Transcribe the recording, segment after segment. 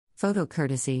Photo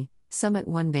courtesy, Summit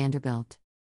One Vanderbilt.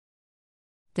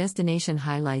 Destination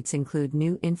highlights include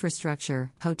new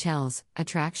infrastructure, hotels,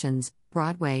 attractions,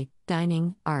 Broadway,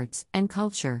 dining, arts and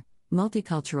culture,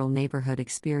 multicultural neighborhood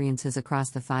experiences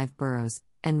across the 5 boroughs,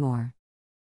 and more.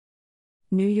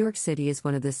 New York City is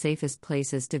one of the safest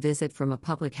places to visit from a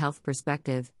public health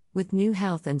perspective, with new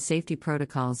health and safety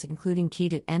protocols including key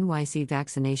to NYC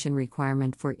vaccination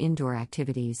requirement for indoor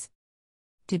activities.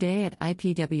 Today at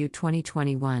IPW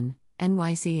 2021,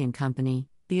 NYC & Company,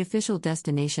 the official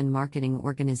destination marketing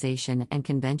organization and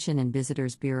Convention and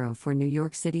Visitors Bureau for New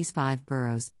York City's 5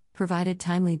 boroughs, provided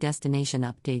timely destination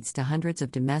updates to hundreds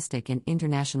of domestic and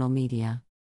international media.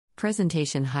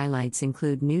 Presentation highlights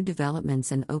include new developments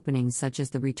and openings such as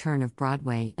the return of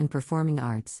Broadway and performing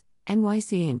arts,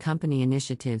 NYC & Company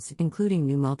initiatives including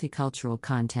new multicultural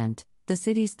content, the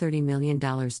city's $30 million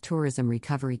tourism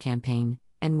recovery campaign,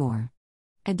 and more.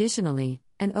 Additionally,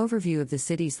 an overview of the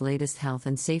city's latest health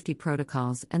and safety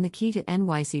protocols and the Key to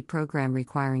NYC program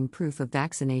requiring proof of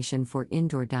vaccination for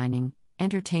indoor dining,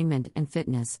 entertainment and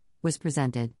fitness, was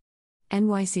presented.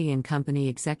 NYC & Company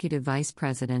Executive Vice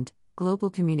President, Global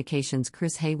Communications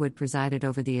Chris Haywood presided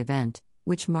over the event,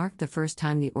 which marked the first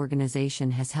time the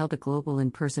organization has held a global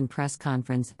in-person press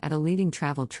conference at a leading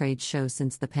travel trade show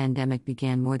since the pandemic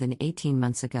began more than 18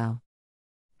 months ago.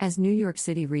 As New York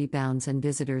City rebounds and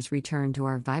visitors return to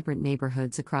our vibrant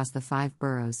neighborhoods across the 5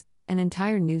 boroughs, an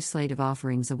entire new slate of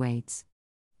offerings awaits.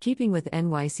 Keeping with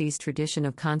NYC's tradition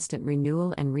of constant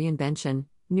renewal and reinvention,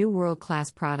 new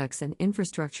world-class products and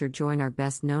infrastructure join our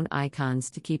best-known icons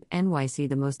to keep NYC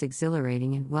the most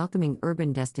exhilarating and welcoming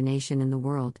urban destination in the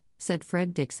world, said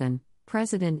Fred Dixon,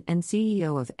 President and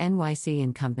CEO of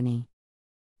NYC & Company.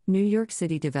 New York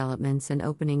City developments and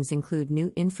openings include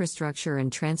new infrastructure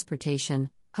and transportation,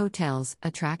 hotels,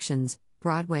 attractions,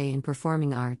 Broadway and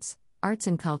performing arts, arts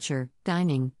and culture,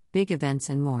 dining, big events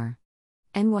and more.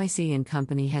 NYC &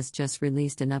 Company has just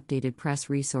released an updated press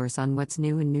resource on what's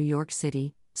new in New York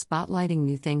City, spotlighting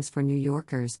new things for New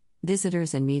Yorkers,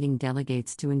 visitors and meeting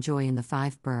delegates to enjoy in the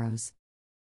 5 boroughs.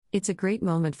 It's a great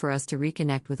moment for us to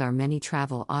reconnect with our many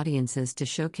travel audiences to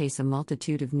showcase a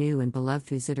multitude of new and beloved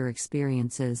visitor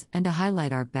experiences and to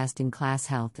highlight our best-in-class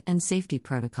health and safety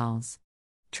protocols.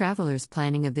 Travelers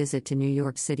planning a visit to New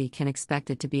York City can expect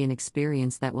it to be an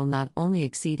experience that will not only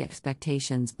exceed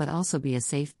expectations but also be a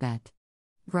safe bet.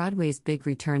 Broadway's big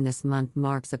return this month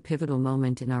marks a pivotal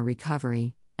moment in our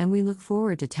recovery, and we look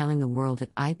forward to telling the world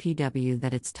at IPW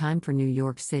that it's time for New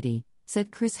York City,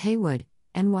 said Chris Haywood,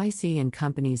 NYC &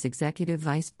 Company's Executive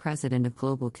Vice President of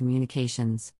Global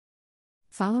Communications.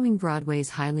 Following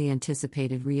Broadway's highly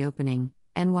anticipated reopening,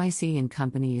 NYC &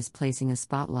 Company is placing a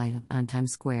spotlight on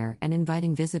Times Square and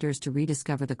inviting visitors to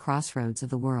rediscover the crossroads of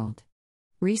the world.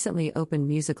 Recently opened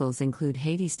musicals include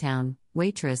Hadestown,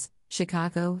 Waitress,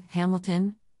 Chicago,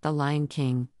 Hamilton, The Lion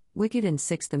King, Wicked and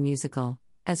Six the Musical,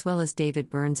 as well as David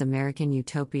Byrne's American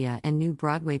Utopia and new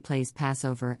Broadway plays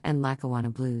Passover and Lackawanna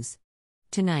Blues.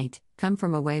 Tonight, Come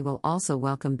From Away will also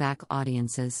welcome back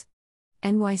audiences.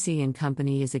 NYC &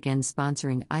 Company is again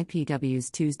sponsoring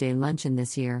IPW's Tuesday Luncheon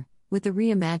this year, with the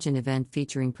Reimagine event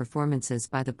featuring performances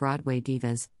by the Broadway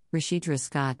divas, Rashidra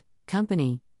Scott,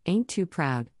 Company, Ain't Too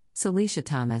Proud, Celicia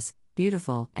Thomas,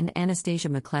 Beautiful, and Anastasia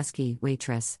McCleskey,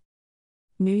 Waitress.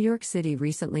 New York City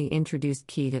recently introduced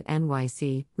Key to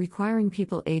NYC, requiring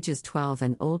people ages 12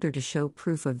 and older to show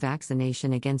proof of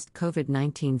vaccination against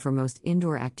COVID-19 for most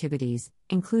indoor activities,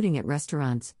 including at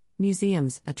restaurants,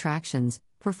 museums, attractions,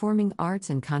 performing arts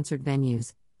and concert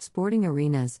venues, sporting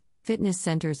arenas, fitness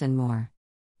centers and more.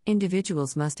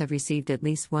 Individuals must have received at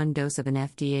least 1 dose of an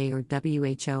FDA or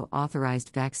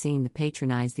WHO-authorized vaccine to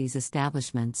patronize these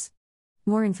establishments.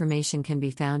 More information can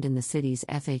be found in the city's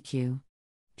FAQ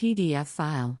PDF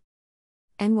file.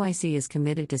 NYC is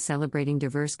committed to celebrating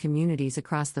diverse communities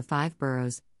across the 5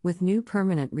 boroughs, with new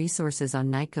permanent resources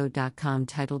on Nightcode.com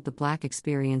titled The Black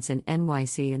Experience in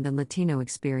NYC and The Latino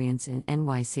Experience in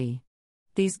NYC.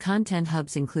 These content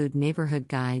hubs include neighborhood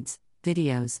guides,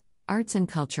 videos, arts and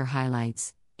culture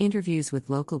highlights, interviews with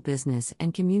local business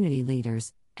and community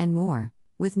leaders, and more,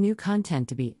 with new content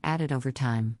to be added over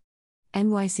time.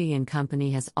 NYC &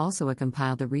 Company has also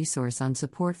compiled a resource on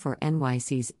support for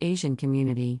NYC's Asian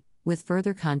community, with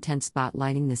further content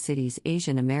spotlighting the city's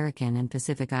Asian American and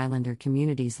Pacific Islander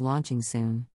communities launching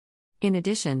soon. In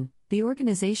addition, the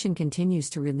organization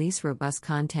continues to release robust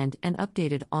content and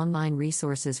updated online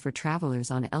resources for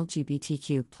travelers on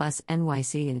LGBTQ+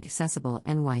 NYC and Accessible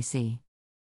NYC.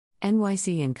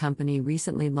 NYC & Company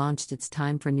recently launched its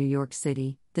Time for New York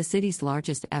City, the city's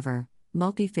largest ever,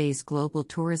 multi-phase global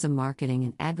tourism marketing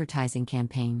and advertising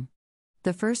campaign.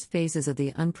 The first phases of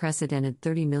the unprecedented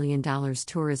 $30 million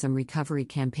tourism recovery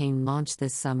campaign launched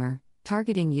this summer,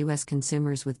 targeting U.S.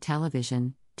 consumers with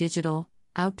television, digital,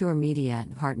 outdoor media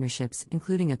and partnerships,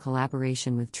 including a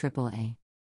collaboration with AAA.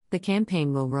 The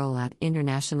campaign will roll out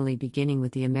internationally beginning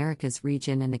with the Americas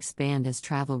region and expand as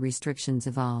travel restrictions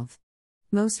evolve.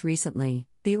 Most recently,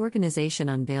 the organization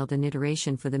unveiled an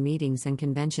iteration for the meetings and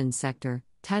conventions sector,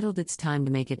 titled It's Time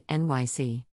to Make It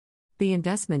NYC. The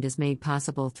investment is made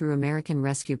possible through American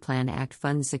Rescue Plan Act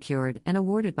funds secured and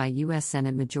awarded by U.S.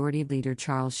 Senate Majority Leader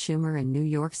Charles Schumer and New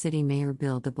York City Mayor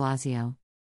Bill de Blasio.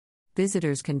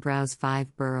 Visitors can browse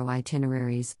 5 borough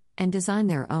itineraries and design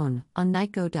their own on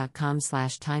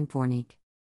nightgo.com/timefornique.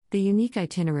 The unique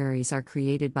itineraries are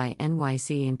created by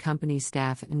NYC and Company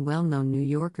staff and well-known New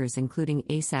Yorkers including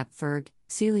ASAP Ferg,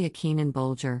 Celia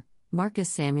Keenan-Bolger, Marcus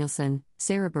Samuelsson,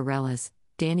 Sarah Bareilles,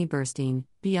 Danny Burstein,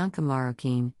 Bianca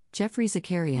Marroquin, Jeffrey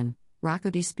Zakarian, Rocco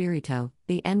DiSpirito,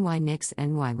 the NY Knicks,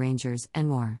 NY Rangers, and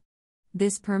more.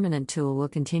 This permanent tool will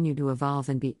continue to evolve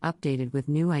and be updated with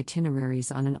new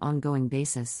itineraries on an ongoing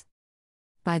basis.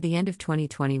 By the end of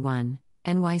 2021,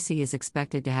 NYC is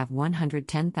expected to have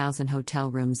 110,000 hotel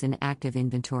rooms in active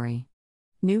inventory.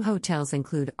 New hotels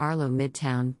include Arlo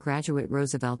Midtown, Graduate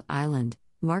Roosevelt Island,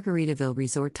 Margaritaville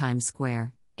Resort Times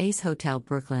Square, Ace Hotel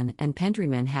Brooklyn, and Pendry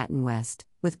Manhattan West,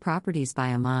 with properties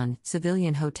by Aman,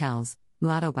 Civilian Hotels,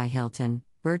 Mlado by Hilton,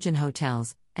 Virgin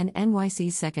Hotels, and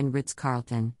NYC's second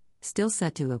Ritz-Carlton, still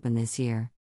set to open this year.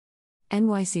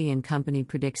 NYC and Company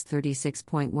predicts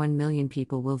 36.1 million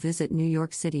people will visit New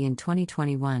York City in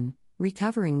 2021,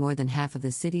 recovering more than half of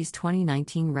the city's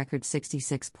 2019 record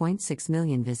 66.6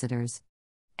 million visitors.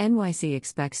 NYC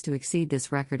expects to exceed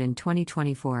this record in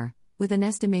 2024, with an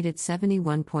estimated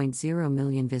 71.0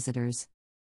 million visitors.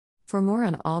 For more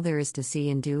on all there is to see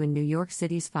and do in New York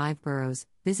City's 5 boroughs,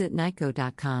 visit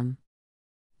nightgo.com.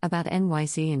 About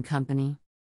NYC and Company.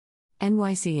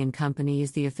 NYC and Company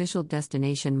is the official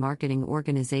destination marketing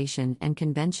organization and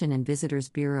convention and visitors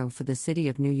bureau for the City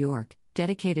of New York,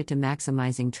 dedicated to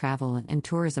maximizing travel and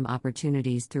tourism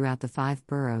opportunities throughout the 5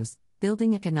 boroughs,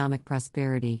 building economic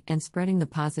prosperity and spreading the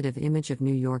positive image of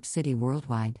New York City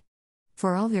worldwide.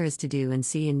 For all there is to do and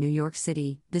see in New York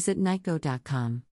City, visit nightgo.com.